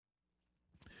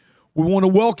We want to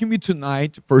welcome you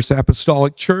tonight to First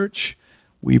Apostolic Church.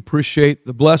 We appreciate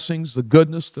the blessings, the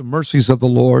goodness, the mercies of the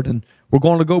Lord, and we're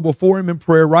going to go before Him in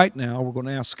prayer right now. We're going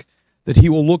to ask that He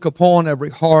will look upon every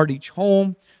heart, each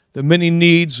home, the many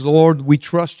needs, Lord, we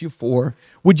trust You for.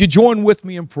 Would you join with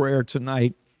me in prayer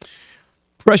tonight?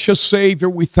 Precious Savior,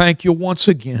 we thank You once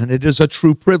again. It is a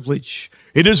true privilege.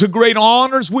 It is a great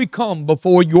honor as we come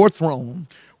before Your throne.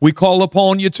 We call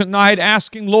upon You tonight,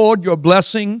 asking, Lord, Your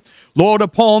blessing, Lord,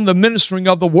 upon the ministering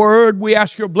of the Word. We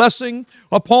ask Your blessing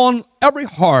upon every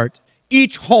heart,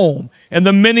 each home, and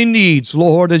the many needs,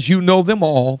 Lord, as You know them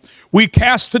all. We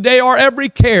cast today our every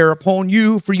care upon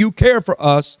You, for You care for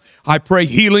us. I pray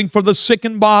healing for the sick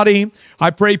in body.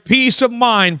 I pray peace of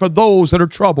mind for those that are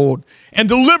troubled, and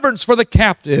deliverance for the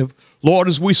captive. Lord,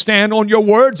 as we stand on Your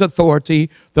Word's authority,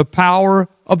 the power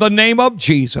of the name of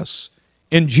Jesus.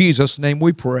 In Jesus' name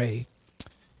we pray.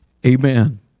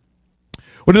 Amen.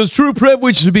 Well, it is a true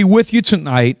privilege to be with you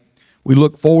tonight. We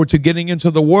look forward to getting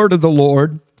into the Word of the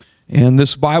Lord and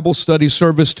this Bible study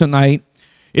service tonight.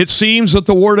 It seems that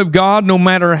the Word of God, no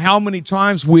matter how many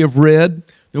times we have read,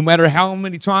 no matter how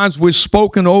many times we've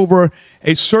spoken over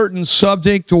a certain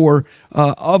subject or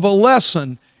of a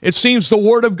lesson, it seems the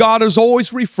Word of God is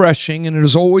always refreshing and it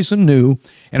is always anew.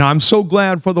 And I'm so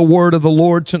glad for the Word of the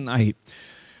Lord tonight.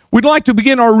 We'd like to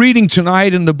begin our reading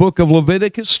tonight in the book of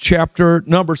Leviticus, chapter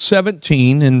number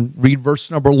 17, and read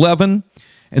verse number 11.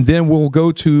 And then we'll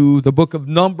go to the book of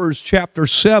Numbers, chapter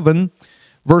 7,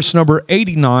 verse number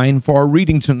 89 for our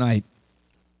reading tonight.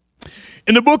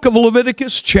 In the book of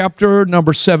Leviticus, chapter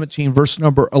number 17, verse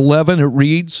number 11, it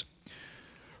reads,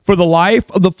 "For the life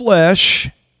of the flesh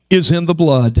is in the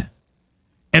blood,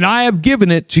 and I have given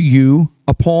it to you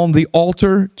upon the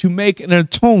altar to make an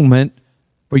atonement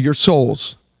for your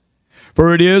souls.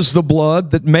 For it is the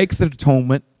blood that maketh the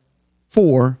atonement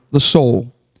for the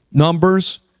soul."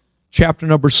 Numbers, chapter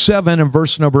number 7 and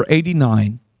verse number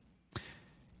 89.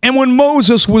 "And when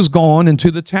Moses was gone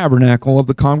into the tabernacle of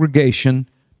the congregation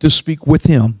to speak with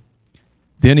him,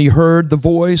 then he heard the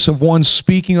voice of one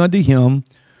speaking unto him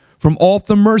from off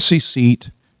the mercy seat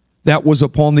that was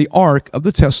upon the ark of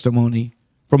the testimony,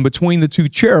 from between the two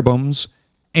cherubims,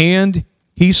 and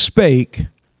he spake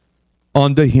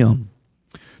unto him."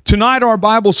 Tonight our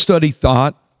Bible study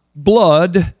thought,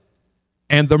 blood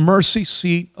and the mercy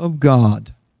seat of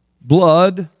God.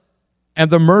 Blood and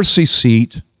the mercy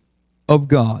seat of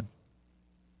God.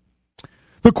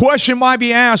 The question might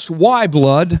be asked, why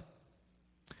blood?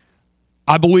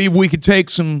 I believe we could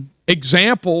take some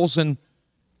examples, and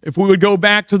if we would go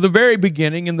back to the very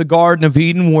beginning in the Garden of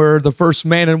Eden, where the first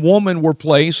man and woman were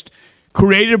placed,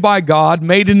 created by God,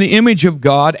 made in the image of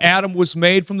God. Adam was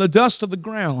made from the dust of the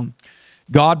ground.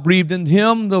 God breathed in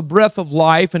him the breath of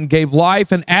life and gave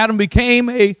life, and Adam became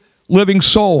a living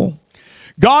soul.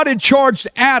 God had charged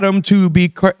Adam to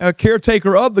be a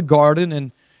caretaker of the garden,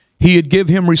 and He had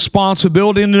given him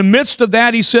responsibility. And in the midst of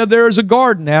that, He said, "There is a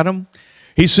garden, Adam."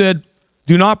 He said,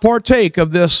 "Do not partake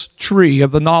of this tree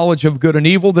of the knowledge of good and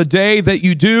evil. The day that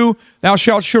you do, thou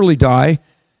shalt surely die."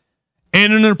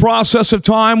 And in the process of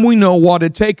time, we know what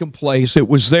had taken place. It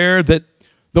was there that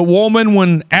the woman,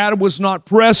 when Adam was not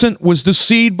present, was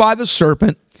deceived by the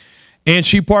serpent, and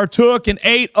she partook and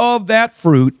ate of that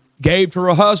fruit, gave to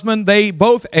her husband. They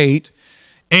both ate,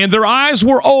 and their eyes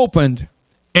were opened,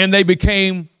 and they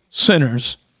became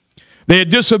sinners. They had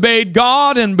disobeyed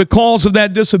God, and because of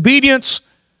that disobedience,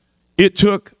 it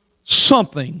took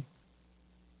something,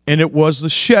 and it was the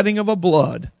shedding of a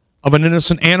blood of an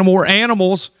innocent animal, or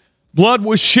animals. Blood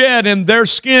was shed, and their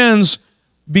skins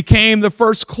became the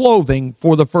first clothing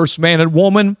for the first man and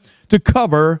woman to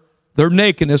cover their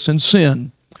nakedness and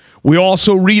sin. We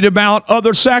also read about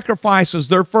other sacrifices.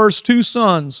 Their first two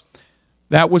sons,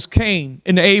 that was Cain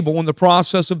and Abel. In the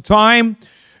process of time,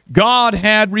 God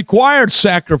had required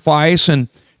sacrifice, and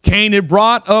Cain had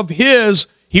brought of his,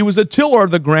 he was a tiller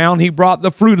of the ground, he brought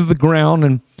the fruit of the ground,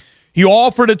 and he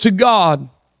offered it to God.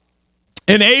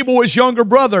 And Abel, his younger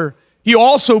brother, he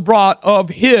also brought of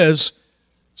his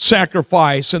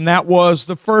sacrifice, and that was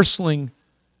the firstling,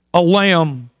 a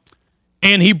lamb.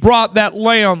 And he brought that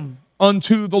lamb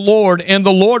unto the Lord, and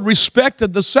the Lord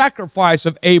respected the sacrifice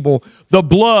of Abel, the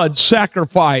blood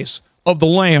sacrifice of the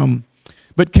lamb.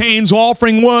 But Cain's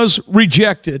offering was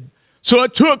rejected. So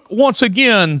it took, once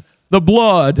again, the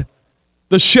blood,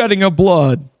 the shedding of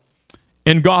blood,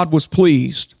 and God was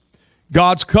pleased.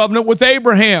 God's covenant with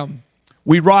Abraham.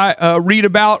 We read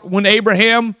about when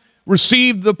Abraham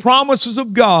received the promises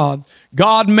of God.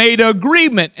 God made an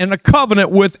agreement and a covenant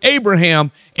with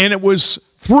Abraham, and it was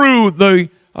through the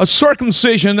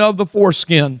circumcision of the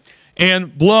foreskin,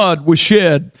 and blood was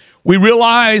shed. We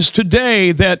realize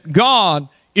today that God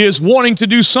is wanting to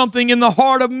do something in the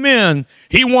heart of men.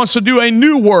 He wants to do a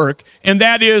new work, and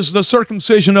that is the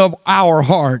circumcision of our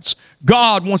hearts.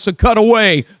 God wants to cut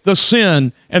away the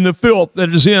sin and the filth that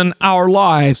is in our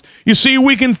lives. You see,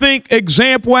 we can think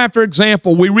example after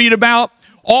example. We read about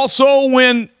also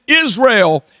when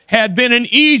Israel had been in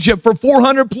Egypt for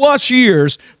 400 plus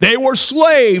years. They were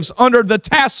slaves under the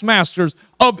taskmasters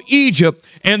of Egypt,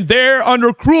 and there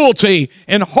under cruelty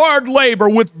and hard labor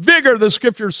with vigor, the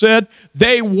scripture said,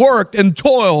 they worked and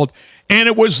toiled. And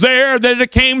it was there that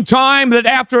it came time that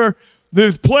after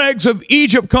the plagues of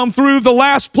Egypt come through, the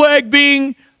last plague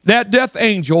being that death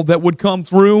angel that would come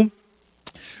through,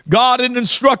 God had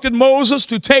instructed Moses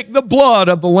to take the blood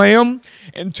of the lamb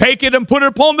and take it and put it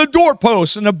upon the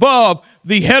doorpost and above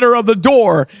the header of the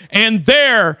door. And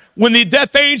there, when the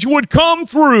death angel would come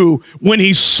through, when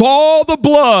he saw the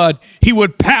blood, he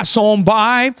would pass on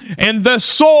by, and the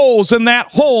souls in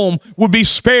that home would be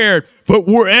spared. But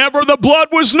wherever the blood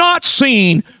was not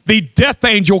seen, the death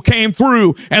angel came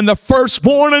through, and the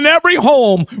firstborn in every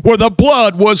home where the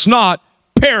blood was not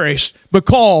perished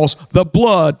because the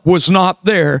blood was not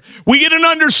there. We get an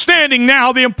understanding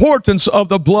now the importance of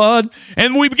the blood,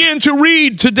 and we begin to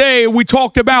read today. We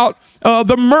talked about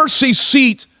the mercy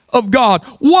seat of God.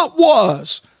 What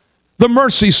was the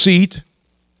mercy seat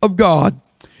of God?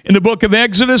 In the book of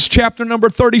Exodus, chapter number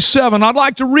 37, I'd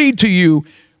like to read to you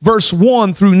verse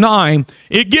 1 through 9.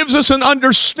 It gives us an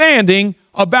understanding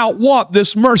about what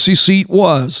this mercy seat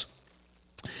was.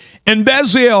 And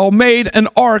Bezalel made an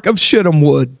ark of shittim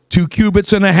wood. 2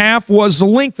 cubits and a half was the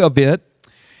length of it,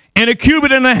 and 1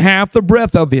 cubit and a half the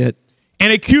breadth of it, and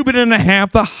 1 cubit and a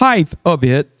half the height of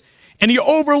it. And he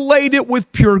overlaid it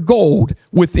with pure gold,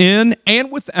 within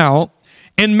and without,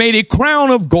 and made a crown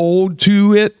of gold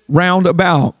to it round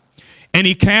about. And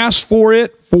he cast for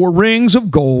it 4 rings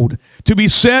of gold, to be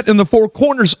set in the 4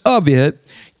 corners of it,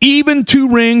 even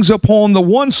 2 rings upon the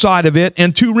one side of it,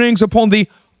 and 2 rings upon the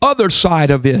other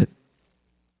side of it.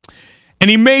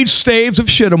 And he made staves of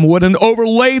shittim wood and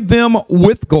overlaid them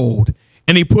with gold.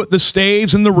 And he put the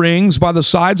staves and the rings by the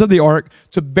sides of the ark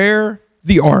to bear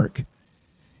the ark.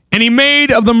 And he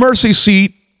made of the mercy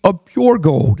seat of pure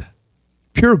gold.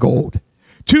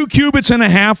 2 cubits and a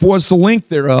half was the length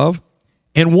thereof,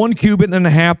 and 1 cubit and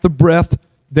a half the breadth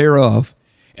thereof.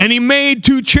 And he made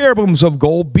 2 cherubims of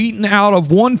gold, beaten out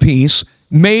of one piece,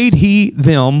 made he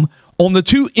them on the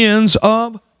 2 ends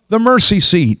of the mercy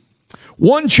seat.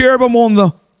 1 cherubim on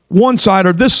the one side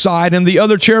or this side, and the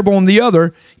other cherubim on the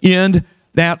other end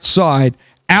that side.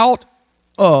 Out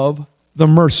of the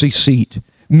mercy seat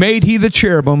made he the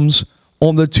cherubims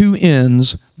on the 2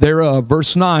 ends thereof.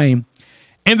 Verse 9.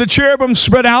 And the cherubim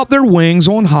spread out their wings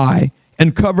on high,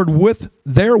 and covered with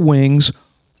their wings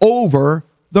over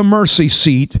the mercy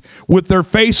seat, with their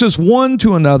faces one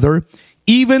to another,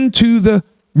 even to the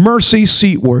mercy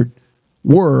seatward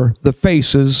were the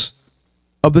faces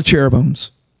of the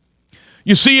cherubims.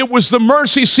 You see, it was the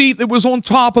mercy seat that was on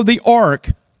top of the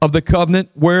ark of the covenant,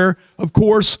 where, of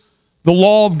course, the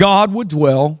law of God would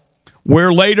dwell,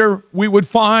 where later we would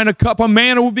find a cup of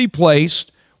manna would be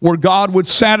placed, where God would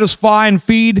satisfy and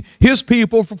feed his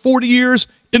people for 40 years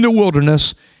in the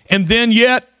wilderness. And then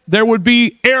yet there would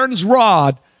be Aaron's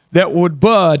rod that would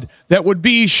bud, that would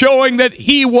be showing that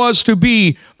he was to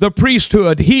be the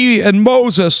priesthood. He and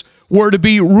Moses were to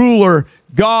be ruler.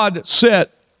 God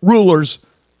set rulers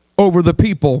over the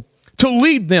people to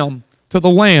lead them to the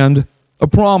land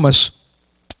of promise.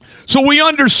 So we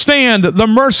understand the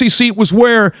mercy seat was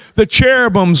where the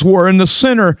cherubims were in the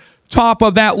center top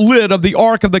of that lid of the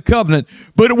Ark of the Covenant.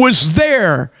 But it was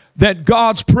there that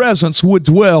God's presence would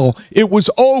dwell. It was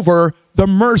over the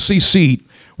mercy seat.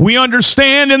 We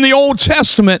understand in the Old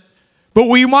Testament, but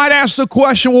we might ask the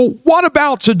question, well, what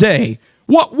about today?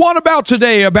 What about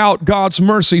today about God's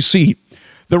mercy seat?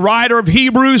 The writer of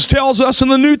Hebrews tells us in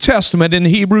the New Testament, in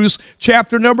Hebrews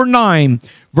chapter number 9,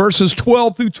 verses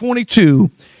 12 through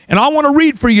 22. And I want to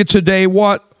read for you today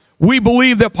what we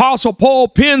believe the Apostle Paul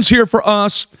pens here for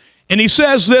us. And he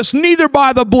says this, neither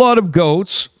by the blood of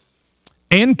goats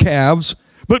and calves,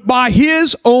 but by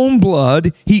his own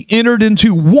blood he entered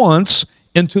into once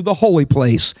into the holy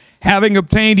place, having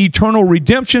obtained eternal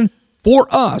redemption for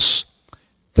us.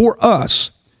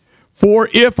 For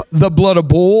if the blood of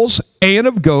bulls and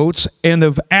of goats and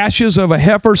of ashes of a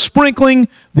heifer sprinkling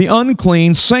the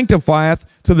unclean sanctifieth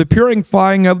to the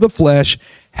purifying of the flesh,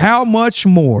 how much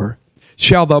more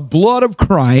shall the blood of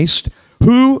Christ,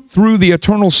 who through the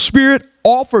eternal Spirit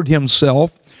offered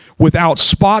himself without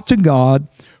spot to God,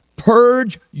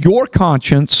 purge your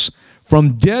conscience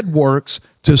from dead works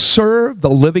to serve the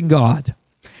living God?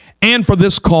 And for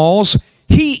this cause,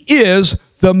 he is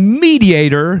the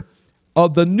mediator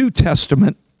of the New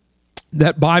Testament,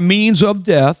 that by means of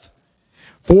death,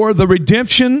 for the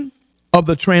redemption of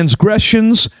the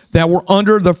transgressions that were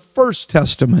under the first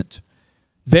testament,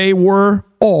 they were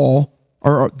all,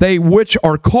 or they which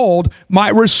are called,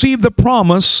 might receive the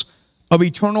promise of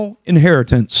eternal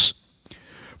inheritance.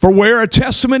 For where a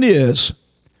testament is,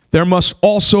 there must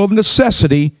also of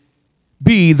necessity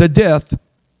be the death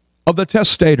of the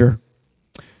testator.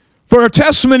 For a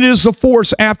testament is the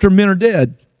force after men are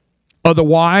dead.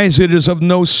 Otherwise it is of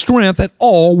no strength at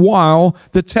all while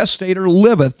the testator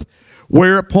liveth,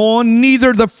 whereupon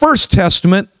neither the first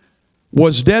testament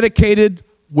was dedicated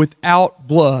without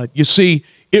blood. You see,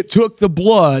 it took the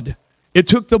blood.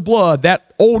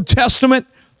 That Old Testament,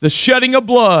 the shedding of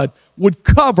blood, would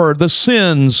cover the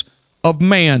sins of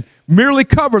man, merely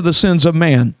cover the sins of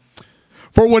man.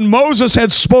 For when Moses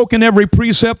had spoken every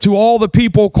precept to all the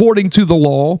people according to the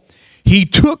law, he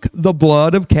took the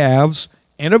blood of calves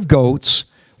and of goats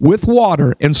with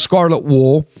water and scarlet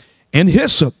wool and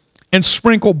hyssop, and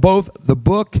sprinkled both the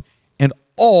book and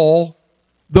all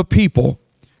the people.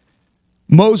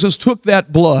 Moses took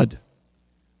that blood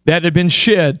that had been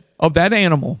shed of that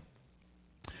animal.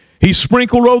 He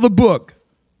sprinkled over the book,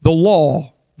 the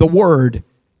law, the word,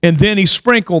 and then he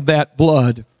sprinkled that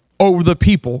blood over the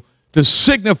people to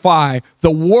signify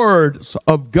the words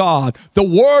of God. The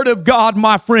word of God,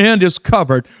 my friend, is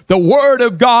covered. The word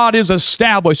of God is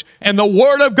established. And the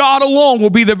word of God alone will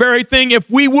be the very thing,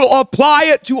 if we will apply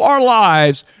it to our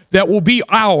lives, that will be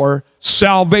our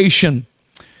salvation.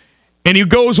 And he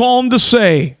goes on to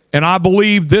say, and I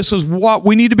believe this is what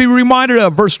we need to be reminded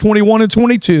of, verse 21 and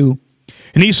 22.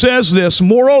 And he says this,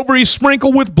 moreover, he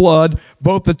sprinkled with blood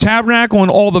both the tabernacle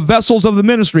and all the vessels of the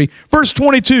ministry. Verse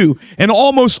 22, and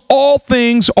almost all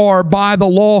things are by the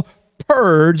law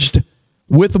purged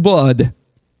with blood,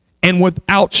 and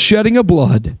without shedding of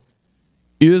blood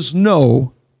is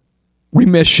no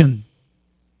remission.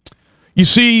 You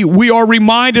see, we are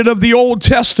reminded of the Old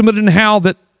Testament and how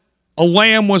that a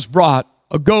lamb was brought,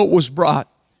 a goat was brought.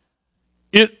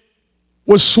 It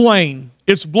was slain,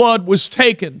 its blood was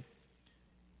taken,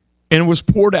 and was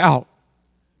poured out.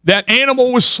 That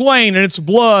animal was slain and its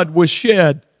blood was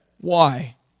shed.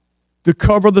 Why? To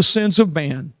cover the sins of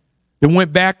man. That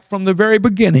went back from the very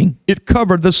beginning. It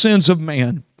covered the sins of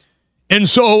man. And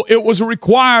so it was a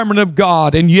requirement of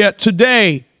God. And yet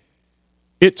today,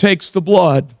 it takes the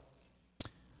blood.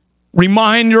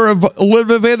 Reminder of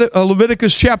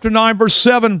Leviticus chapter 9, verse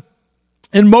 7.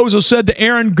 And Moses said to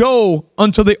Aaron, go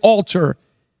unto the altar.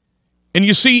 And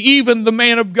you see, even the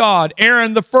man of God,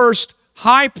 Aaron, the first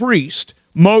high priest,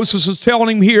 Moses is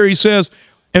telling him here, he says,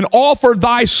 and offer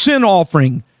thy sin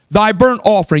offering, thy burnt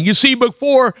offering. You see,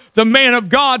 before the man of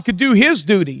God could do his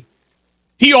duty,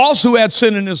 he also had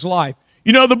sin in his life.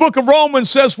 You know, the book of Romans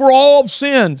says, for all have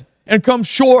sinned and come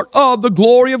short of the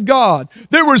glory of God.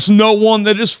 There is no one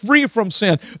that is free from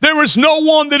sin. There is no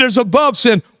one that is above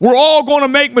sin. We're all going to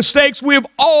make mistakes. We have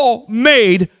all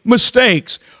made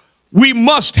mistakes. We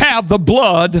must have the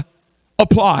blood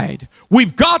applied.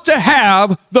 We've got to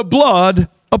have the blood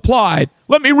applied.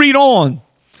 Let me read on.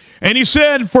 And he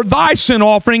said, for thy sin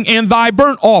offering and thy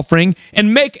burnt offering,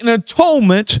 and make an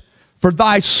atonement for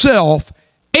thyself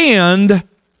and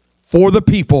for the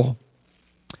people.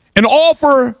 And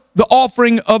offer the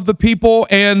offering of the people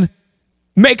and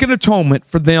make an atonement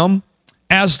for them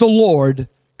as the Lord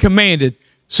commanded.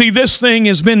 See, this thing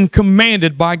has been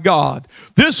commanded by God.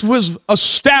 This was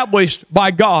established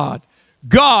by God.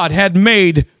 God had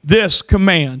made this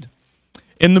command.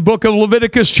 In the book of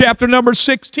Leviticus chapter number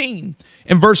 16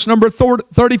 and verse number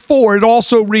 34, it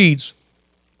also reads,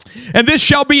 and this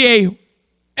shall be a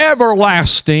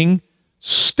everlasting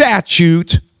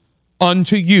statute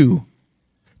unto you,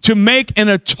 to make an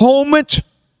atonement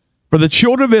for the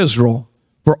children of Israel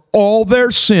for all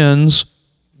their sins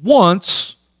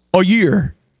once a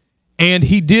year. And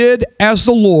he did as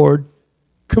the Lord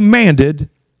commanded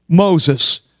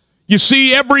Moses. You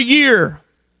see, every year,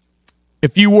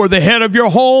 if you were the head of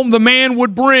your home, the man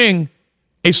would bring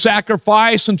a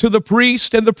sacrifice unto the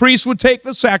priest, and the priest would take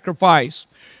the sacrifice.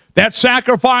 That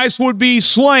sacrifice would be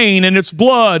slain, and its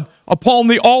blood upon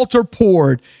the altar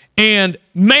poured. And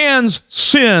man's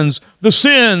sins, the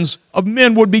sins of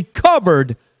men, would be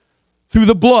covered through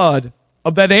the blood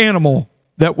of that animal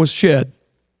that was shed.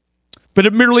 But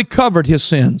it merely covered his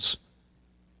sins.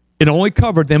 It only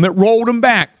covered them. It rolled them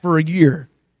back for a year.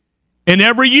 And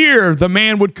every year, the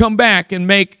man would come back and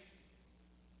make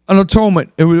an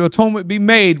atonement. Atonement be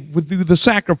made through the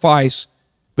sacrifice,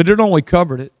 but it only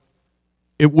covered it.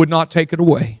 It would not take it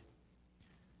away.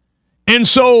 And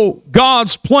so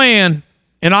God's plan,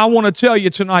 and I want to tell you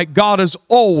tonight, God has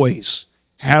always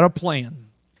had a plan.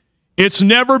 It's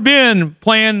never been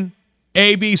plan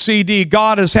A, B, C, D.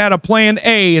 God has had a plan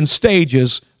A in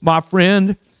stages, my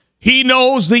friend. He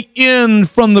knows the end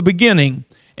from the beginning,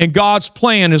 and God's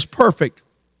plan is perfect.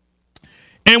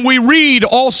 And we read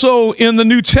also in the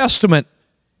New Testament,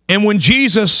 and when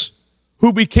Jesus,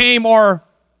 who became our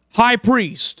high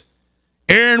priest,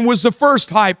 Aaron was the first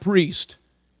high priest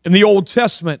in the Old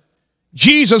Testament,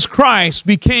 Jesus Christ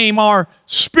became our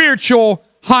spiritual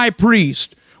high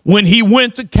priest. When he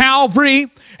went to Calvary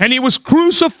and he was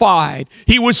crucified,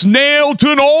 he was nailed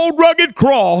to an old rugged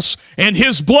cross, and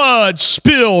his blood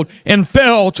spilled and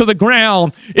fell to the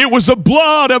ground. It was the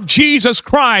blood of Jesus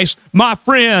Christ, my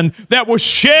friend, that was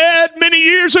shed many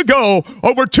years ago,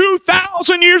 over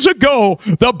 2,000 years ago.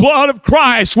 The blood of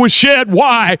Christ was shed.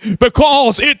 Why?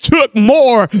 Because it took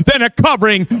more than a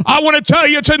covering. I want to tell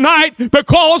you tonight,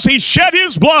 because he shed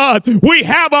his blood, we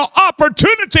have an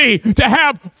opportunity to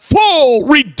have full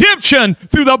redemption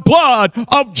through the blood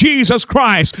of Jesus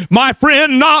Christ. My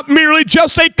friend, not merely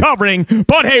just a covering,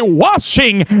 but a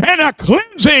washing and a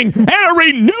cleansing and a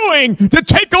renewing to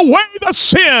take away the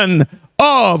sin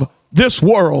of this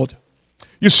world.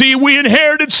 You see, we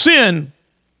inherited sin.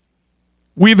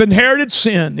 We've inherited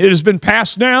sin. It has been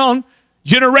passed down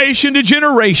generation to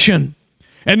generation.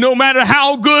 And no matter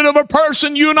how good of a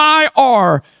person you and I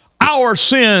are, our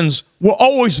sins will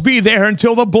always be there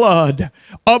until the blood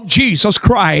of Jesus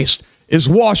Christ is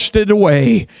washed it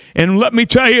away. And let me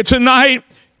tell you tonight,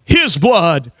 his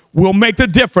blood will make the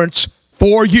difference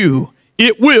for you.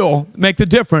 It will make the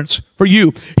difference for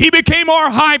you. He became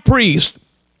our high priest.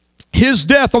 His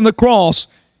death on the cross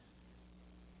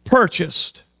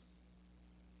purchased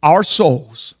our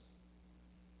souls.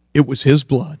 It was his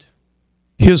blood.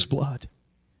 His blood.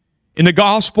 In the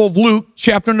Gospel of Luke,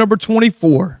 chapter number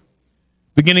 24,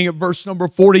 beginning at verse number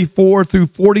 44 through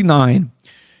 49,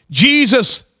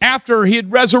 Jesus, after he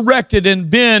had resurrected and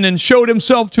been and showed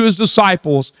himself to his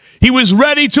disciples, he was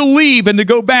ready to leave and to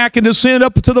go back and ascend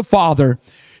up to the Father.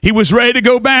 He was ready to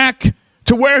go back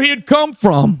to where he had come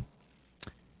from.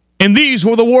 And these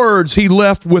were the words he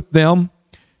left with them.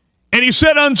 And he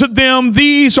said unto them,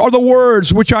 These are the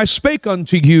words which I spake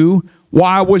unto you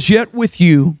while I was yet with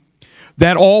you,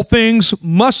 that all things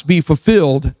must be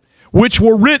fulfilled, which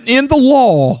were written in the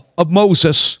law of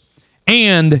Moses,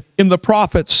 and in the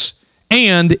prophets,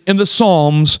 and in the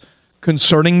Psalms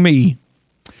concerning me.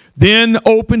 Then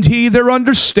opened he their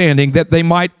understanding, that they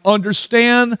might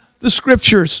understand the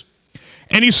Scriptures.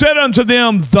 And he said unto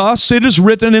them, Thus it is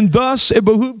written, and thus it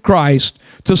behooved Christ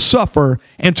to suffer,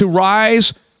 and to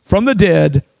rise from the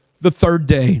dead the third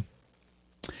day,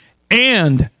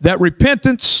 and that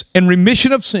repentance and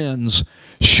remission of sins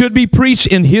should be preached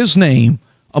in his name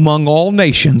among all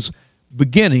nations,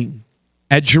 beginning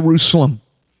at Jerusalem.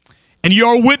 And you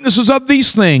are witnesses of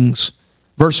these things.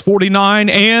 Verse 49,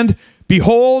 And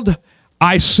behold,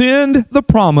 I send the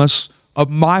promise of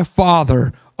my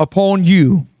Father upon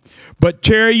you, but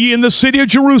tarry ye in the city of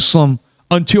Jerusalem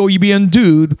until ye be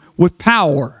endued with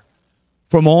power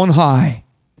from on high.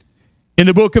 In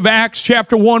the book of Acts,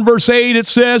 chapter 1, verse 8, it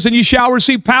says, And ye shall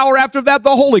receive power after that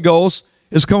the Holy Ghost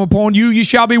is come upon you. You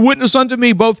shall be witness unto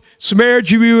me, both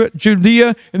Samaria,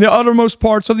 Judea, and the uttermost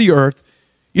parts of the earth.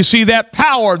 You see, that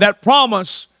power, that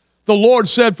promise, the Lord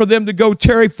said for them to go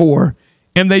tarry for,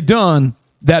 and they done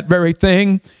that very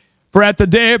thing. For at the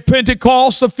day of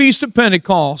Pentecost, the feast of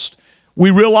Pentecost, we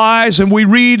realize and we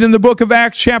read in the book of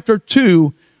Acts chapter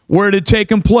 2, where it had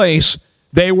taken place,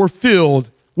 they were filled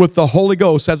with the Holy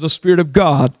Ghost as the Spirit of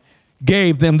God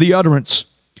gave them the utterance.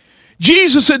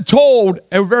 Jesus had told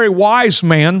a very wise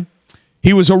man,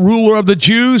 he was a ruler of the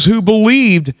Jews who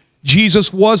believed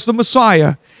Jesus was the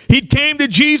Messiah. He came to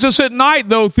Jesus at night,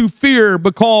 though, through fear,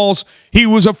 because he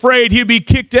was afraid he'd be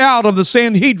kicked out of the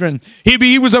Sanhedrin.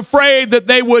 He was afraid that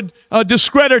they would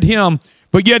discredit him,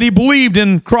 but yet he believed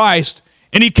in Christ.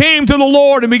 And he came to the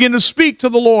Lord and began to speak to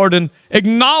the Lord and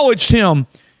acknowledged him.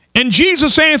 And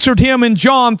Jesus answered him in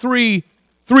John 3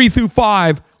 through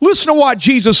 5. Listen to what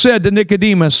Jesus said to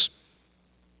Nicodemus.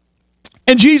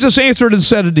 And Jesus answered and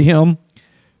said unto him,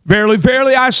 Verily,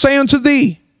 verily, I say unto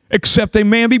thee, except a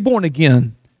man be born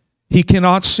again, he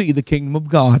cannot see the kingdom of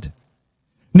God.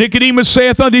 Nicodemus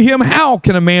saith unto him, How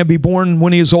can a man be born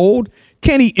when he is old?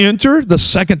 Can he enter the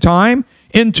second time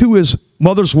into his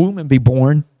mother's womb and be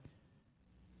born?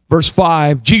 Verse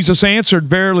 5, Jesus answered,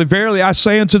 Verily, verily, I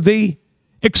say unto thee,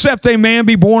 except a man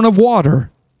be born of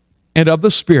water and of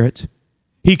the Spirit,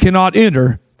 he cannot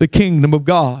enter the kingdom of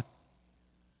God.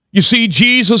 You see,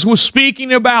 Jesus was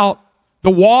speaking about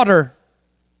the water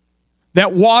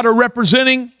That water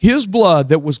representing his blood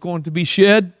that was going to be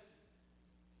shed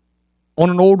on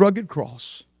an old rugged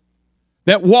cross.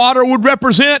 That water would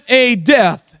represent a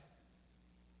death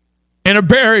and a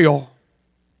burial.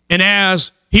 And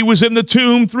as he was in the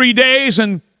tomb 3 days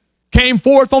and came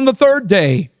forth on the third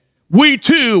day, we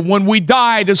too, when we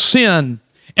died to sin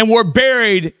and were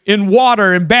buried in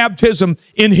water and baptism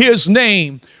in his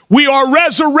name, we are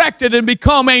resurrected and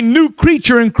become a new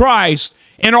creature in Christ.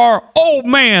 And our old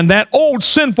man, that old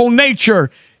sinful nature,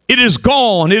 it is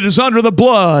gone. It is under the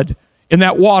blood in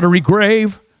that watery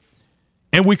grave.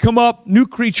 And we come up new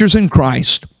creatures in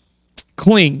Christ,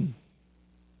 clean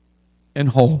and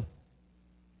whole.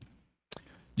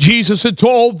 Jesus had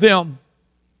told them,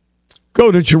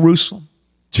 go to Jerusalem,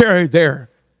 tarry there,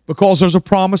 because there's a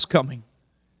promise coming.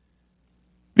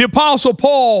 The Apostle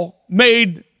Paul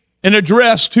made an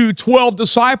address to 12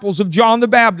 disciples of John the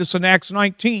Baptist in Acts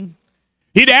 19.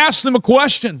 He'd asked them a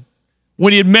question.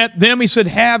 When he had met them, he said,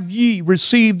 have ye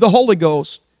received the Holy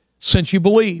Ghost since you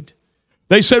believed?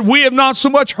 They said, we have not so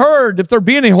much heard if there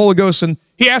be any Holy Ghost. And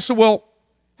he asked them, well,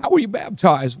 how were you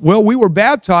baptized? Well, we were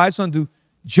baptized unto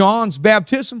John's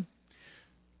baptism.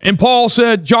 And Paul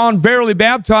said, John verily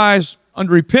baptized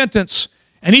unto repentance,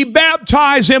 and he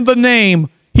baptized in the name.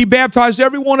 He baptized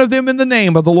every one of them in the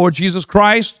name of the Lord Jesus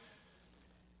Christ.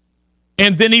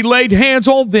 And then he laid hands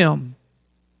on them,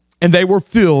 and they were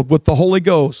filled with the Holy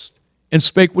Ghost and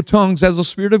spake with tongues as the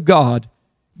Spirit of God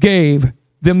gave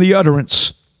them the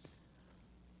utterance.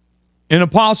 And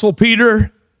Apostle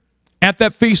Peter, at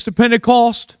that Feast of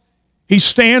Pentecost, he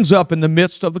stands up in the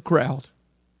midst of the crowd.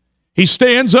 He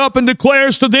stands up and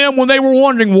declares to them when they were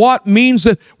wondering what means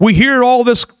that we hear all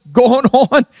this going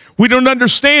on. We don't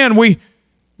understand.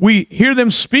 We hear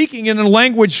them speaking in a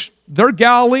language, they're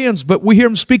Galileans, but we hear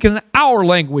them speaking in our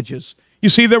languages. You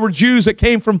see, there were Jews that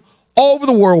came from all over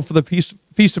the world for the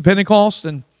Feast of Pentecost,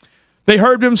 and they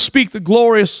heard them speak the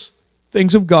glorious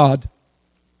things of God,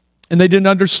 and they didn't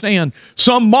understand.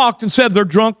 Some mocked and said they're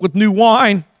drunk with new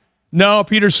wine. No,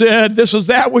 Peter said, this is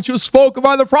that which was spoken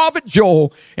by the prophet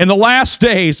Joel. In the last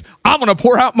days, I'm going to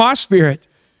pour out my Spirit.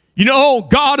 You know,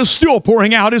 God is still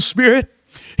pouring out his Spirit.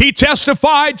 He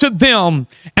testified to them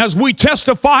as we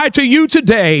testify to you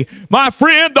today. My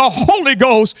friend, the Holy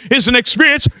Ghost is an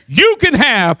experience you can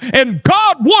have, and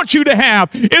God wants you to have.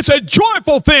 It's a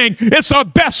joyful thing. It's the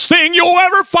best thing you'll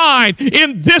ever find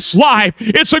in this life.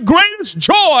 It's the greatest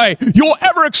joy you'll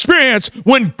ever experience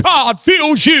when God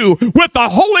fills you with the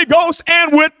Holy Ghost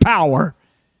and with power.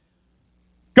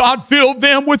 God filled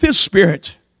them with his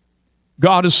Spirit.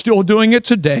 God is still doing it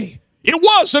today. It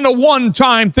wasn't a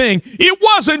one-time thing. It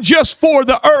wasn't just for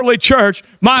the early church.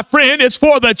 My friend, it's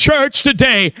for the church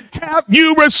today. Have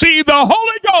you received the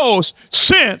Holy Ghost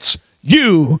since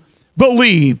you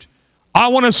believed? I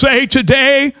want to say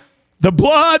today, the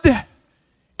blood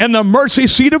and the mercy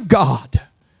seat of God.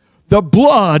 The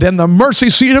blood and the mercy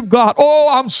seat of God. Oh,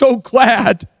 I'm so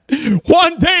glad.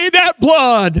 One day that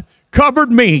blood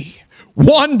covered me.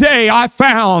 One day I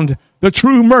found the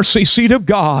true mercy seat of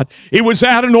God. It was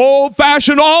at an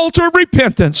old-fashioned altar of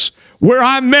repentance where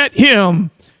I met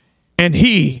him, and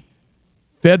he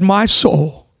fed my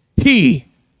soul. He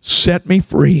set me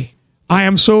free. I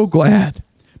am so glad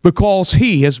because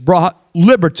he has brought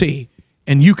liberty,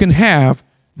 and you can have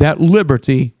that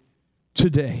liberty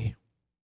today.